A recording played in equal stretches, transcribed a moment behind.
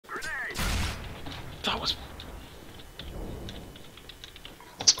That was.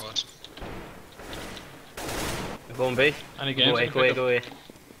 Squad. Go on B. Any games? Go away.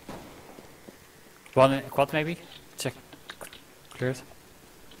 One quad maybe? Check. Cleared.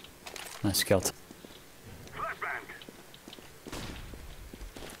 Nice, killed.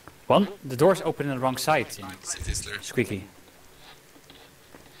 One, the door's open on the wrong side. City's clear. Squeaky.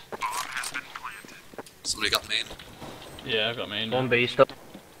 Somebody got main. Yeah, I've got main. One B still.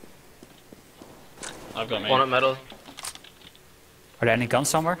 I've got main. One at middle. Are there any guns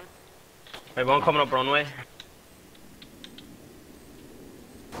somewhere? Right, one coming up runway.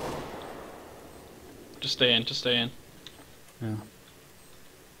 Just stay in, just stay in. Yeah.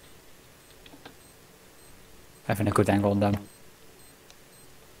 Having a good angle on them.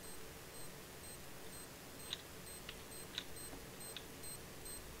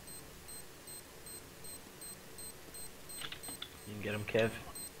 You can get him, Kev.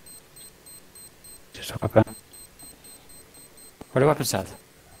 Just a weapon. Where the weapons at?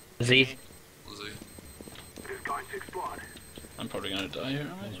 Z. Was he? I'm probably gonna die here.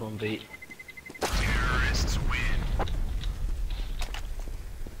 There's one B. Terrorists win.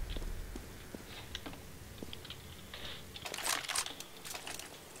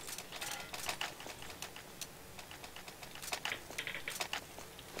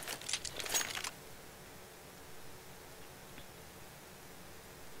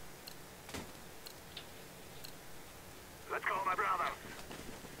 Let's go, my brother.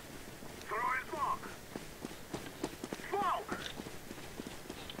 Throw in smoke. Smoke.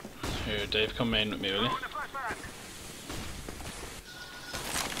 Here, Dave, come main with me, will you?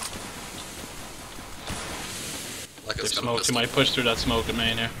 Like Dave it's got a smoke, you pistol. might push through that smoke at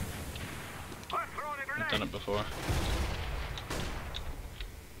main here. I've done it before.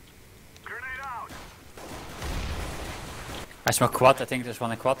 Grenade out. I smoke quad, I think there's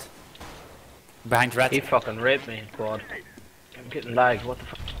one in quad. Behind red. He fucking raped me, quad. I'm getting lagged, what the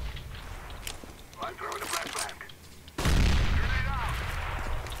fuck? I'm throwing a flashbang. Grenade out.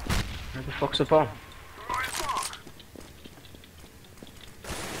 Where the fuck's the bomb? Throwing smoke.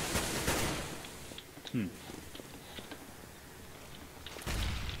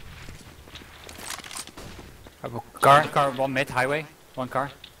 Car, one mid, highway. One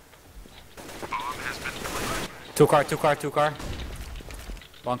car. Bomb has been planted. Two car.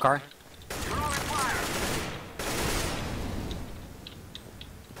 One car. Throwing fire.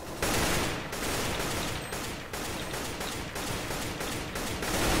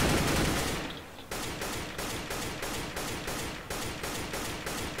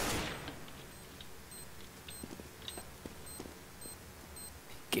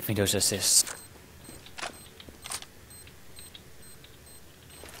 Give me those assists.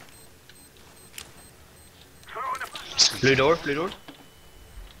 Throwing a Blue door.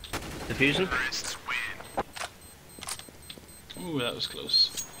 Diffusing. terrorists win. Ooh, that was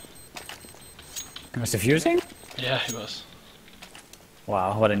close. It was defusing? Yeah, he was.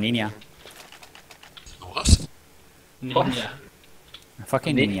 Wow, what a ninja. What? Ninja.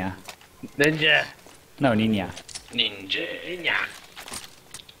 Fucking ninja. Ninja. No, ninja. Ninja.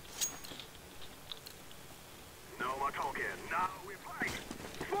 No more talking. Now we fight.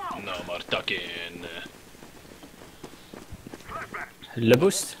 Smoke. No more talking. Flashbang. Le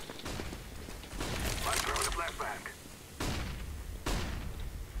boost. I'm throwing a flashbang.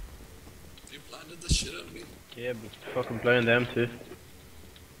 You planted the shit out of me. Yeah, but fucking playing them too.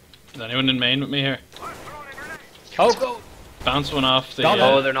 Is anyone in main with me here? I'm throwing a grenade. Oh, go! Bounce one off the.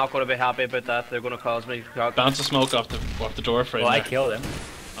 Oh, they're not going to be happy about that. They're going to cause me. Bounce the smoke off the door frame. Well, I there. killed him.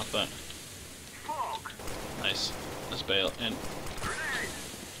 Off that. Smoke. Nice. Let's bail in. Grenade.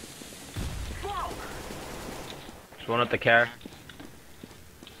 Smoke. There's one at the car.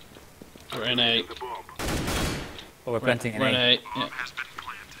 We're in A. The bomb. Oh, we're planting an We're in A. A. Yeah. Has been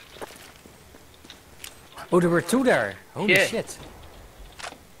planted. Oh, there were two there. Holy Yeah. shit.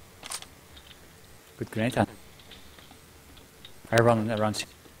 Good grenade then. I run.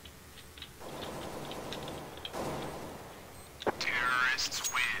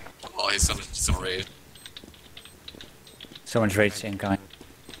 Terrorists win. Oh, he's on raid. Someone's rage incoming.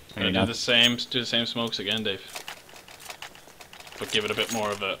 Maybe Gonna not. do the same smokes again, Dave. But give it a bit more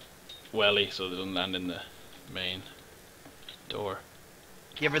of a welly so it doesn't land in the main door.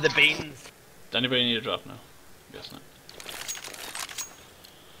 Give her the beans. Does anybody need a drop now? I guess not.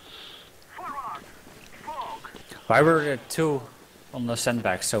 Forward. Smoke. Why were there two on the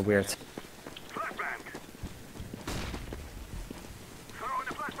sandbag? So weird. Flashbang. Throwing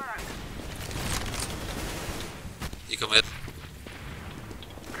a flashbang. You come in.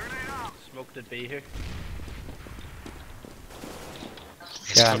 Grenade out. Smoked at B here.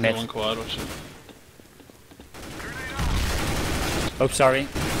 Yeah, Look at mid. one quad, watch it. Oh, sorry.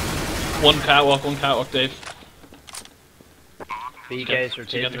 One catwalk, Dave. B guys are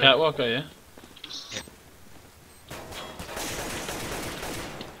Did you get the taking it. catwalk, oh yeah?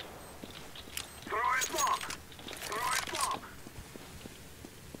 Throwing smoke. Throwing smoke.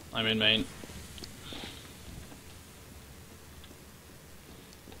 I'm in main.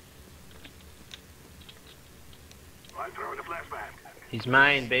 I'm throwing a flashbang. He's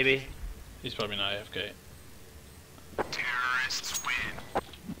mine, baby. He's probably not AFK. Terrorists win.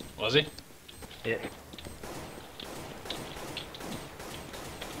 Was he? Yeah.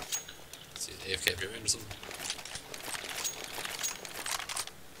 See AFK if you're in or something.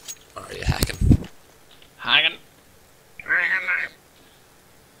 Or are you hacking? Hanging.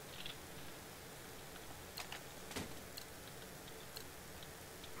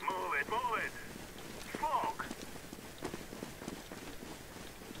 Move it, move it. Smoke.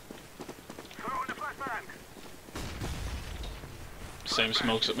 Throwing a flashbang. Same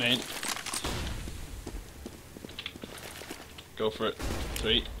smokes at main. Go for it.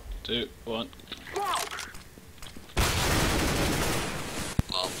 3, 2, 1. Smoke.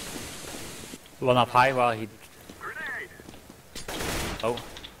 Well, One up high while he... Grenade. Oh,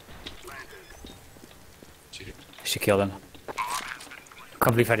 Planted. cheater. she killed him.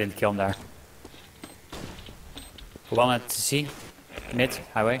 Can't believe I didn't kill him there. One at C. Mid,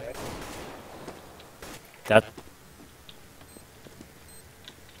 highway. That.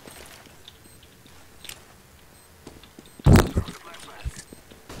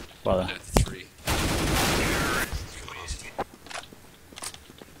 Well done. Yeah, 3.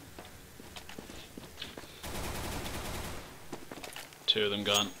 Two of them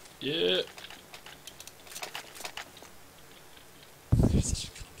gone. Yeah. You're such a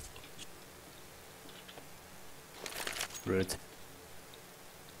cunt. Rude.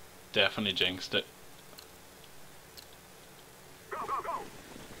 Definitely jinxed it. Go, go, go.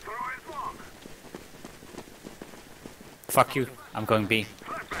 Throwing smoke. Fuck you, I'm going B.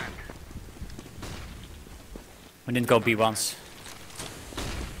 Flashbang. We didn't go B once.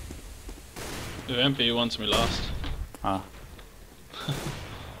 We went B once and we lost. Ah.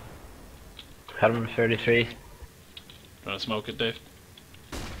 Had him 33. Wanna smoke it, Dave?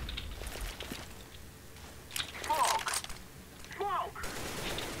 Smoke. Smoke.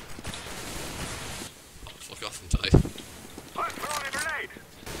 Oh, fuck off and die. I'm throwing a grenade.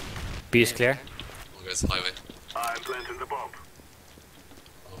 B is clear. One guy's highway. I'm planting the bomb.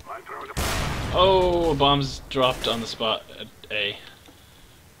 I'm throwing a Oh, a bomb's dropped on the spot at A.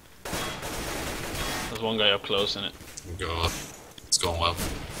 There's one guy up close in it. Go. It's going well.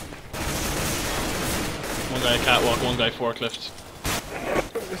 One guy catwalk, one guy forklift.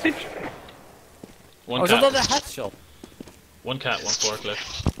 One Oh, is that cat. not a headshot? One cat, one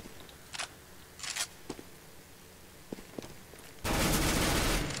forklift.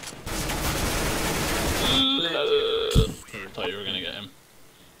 Thought you were gonna get him.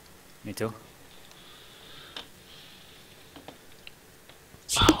 Me too.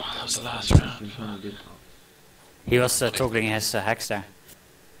 Oh, that was the last round. He was toggling his hacks there.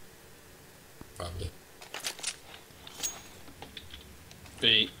 Probably.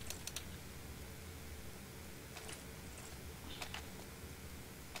 B.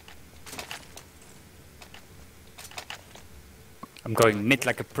 I'm going mid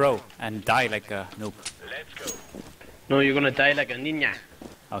like a pro and die like a noob. Let's go. No, you're gonna die like a ninja.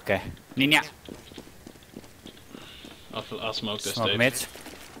 Okay. Ninja. I'll smoke this, Smoke Dave. mid.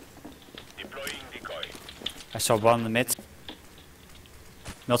 Deploying decoy. I saw one mid.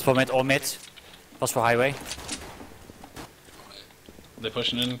 Multiple mid, all mid. Was for highway. They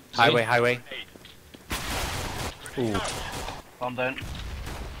pushing in. C? Highway, highway. Ooh. Calm down.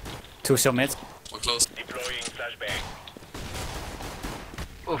 Two still mid. One close. Deploying flashbang.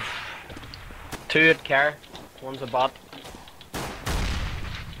 Oof. Two at car. One's a bot.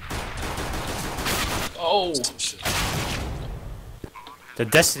 Oh! Oh shit. The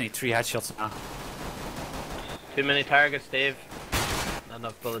Destiny 3 headshots now. Too many targets, Dave. Not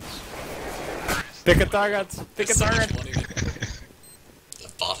enough bullets. Pick a target! Pick a So much target! money.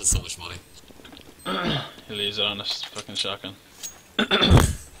 That bot is so much money. He leaves it on a fucking shotgun.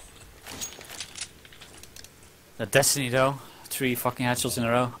 The Destiny though. 3 fucking headshots in a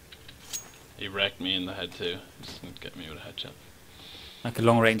row. He wrecked me in the head too. He just didn't get me with a headshot. Like a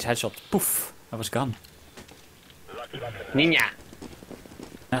long range headshot. Poof! I was gone. Ninja.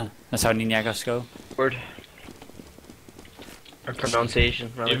 Yeah, that's how ninjas go. Word. Or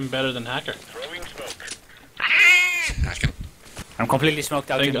pronunciation, rather. Even better than hacker. Throwing smoke. Hacking. I'm completely smoked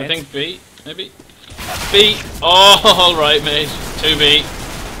out in I mid. think B, maybe. B! Oh, alright, mate. 2B.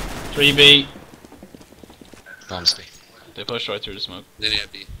 3B. Honestly. They pushed right through the smoke. Nearly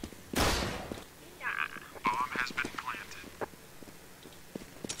at B. Bomb has been planted.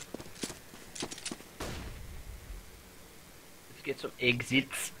 Let's get some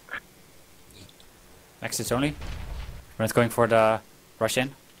exits. Exits only. We're not going for the rush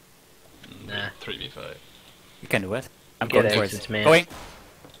in. Nah. 3v5. You can do it. I'm Get going for exits, it. man. Going.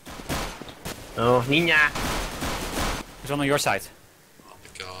 Oh, Nina! He's on your side. Oh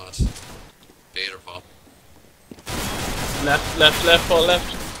my god. Bait or pop. Left, left, left, ball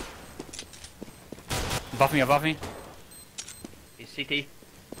left. Above me, above me. He's CT.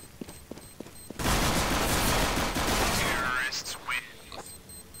 Terrorists win.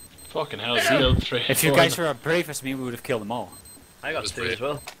 Fucking hell, he killed 3. If you 4. guys were as brave as me, we would have killed them all. I got was 2 great. as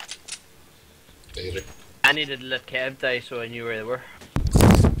well. Baiter. I needed to let Kev die so I knew where they were.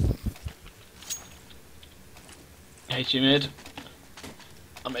 HE mid.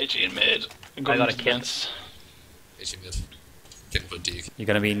 I'm HE in mid. I'm going got to a kit. defense. HE mid. Getting put dig. You're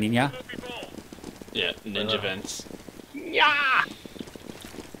gonna be Nina. Yeah, ninja vents. Yeah!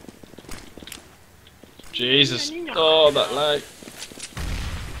 Jesus. Oh, that lag.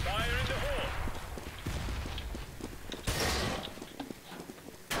 Fire in the hole.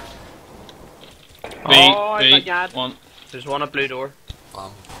 B, Oh, B, my God. 1. There's one at blue door.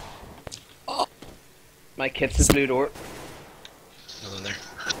 Bomb. My kit's at blue door. Nothing there.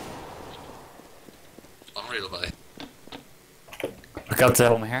 Unreal by. I got the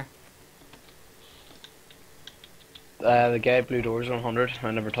home here. The guy at blue door's 100.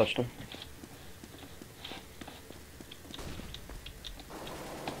 I never touched him.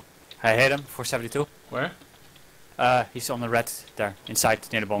 I hit him for 72. Where? He's on the red there, inside,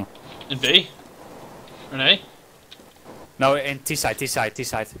 near the bomb. In B? Or in A? No, in T side, T side, T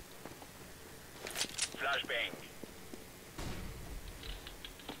side. Flashbang.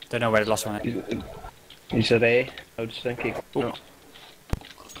 Don't know where the last one is. He's at A. I was thinking. No. What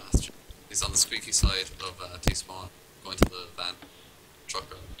a bastard. He's on the squeaky side of T-spawn. Going to the van. Truck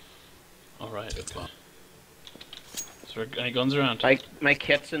road. Alright, To the okay. spawn. Is there any guns around? My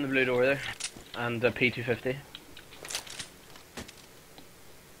kit's in the blue door there. And the P250.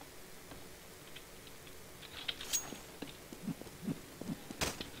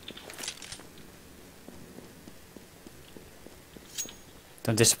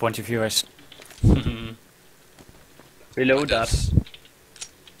 Don't disappoint your viewers. Reload that.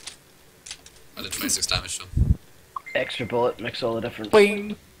 I did 26 damage to him. Extra bullet makes all the difference.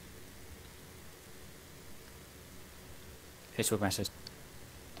 Boing! Facebook message.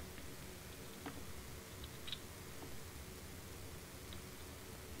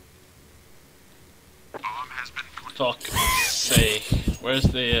 Bomb has been planted. Fuck's sake. Where's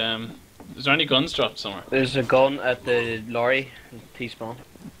the, is there any guns dropped somewhere? There's a gun at the lorry. T-spawn.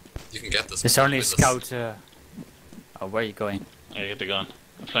 You can get this. There's only a with us. scout. Oh, where are you going? Yeah, get the gun.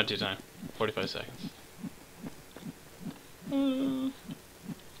 Plenty of time. 45 seconds.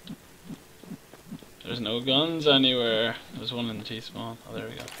 There's no guns anywhere. There's one in the T-spawn. Oh, there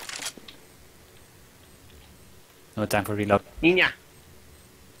we go. No time for reload. Nina!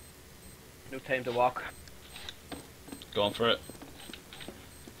 No time to walk. Going for it.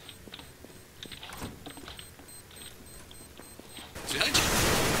 Behind you.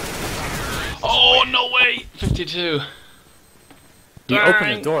 Oh, no way! 52. You Bang!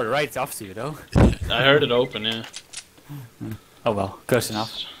 opened the door right after you, though. I heard it open, yeah. Oh well, close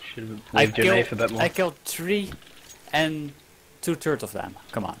enough. Should have I moved your knife a bit more. killed 3 and 2/3 of them.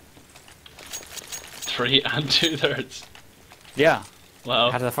 Come on. 3 and 2/3. Yeah, I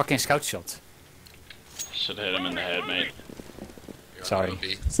Wow. had a fucking scout shot. Should hit him in the head, mate. You're Sorry. on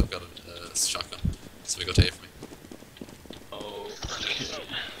B, so I've got a shotgun. So we go to A for me. Oh, okay.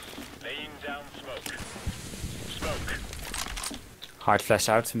 Laying down smoke. Smoke. Hard flash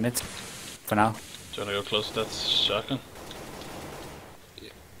out mid. For now. Do you want to go close to that shotgun?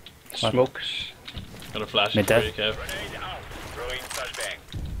 Smokes. Got a flash Mid for dead. you, Kev. Grenade out. Throwing flashbang.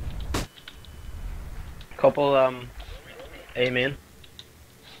 Couple A main.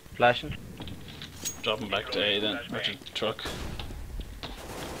 Flashing. Drop him back to A then. Or to truck.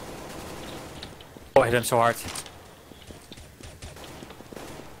 Oh, I hit him so hard.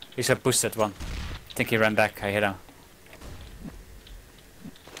 He's a boosted one. I think he ran back. I hit him.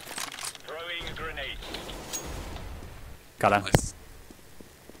 Throwing a grenade. Got him. Nice.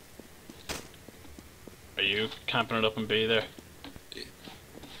 Are you camping it up in B there?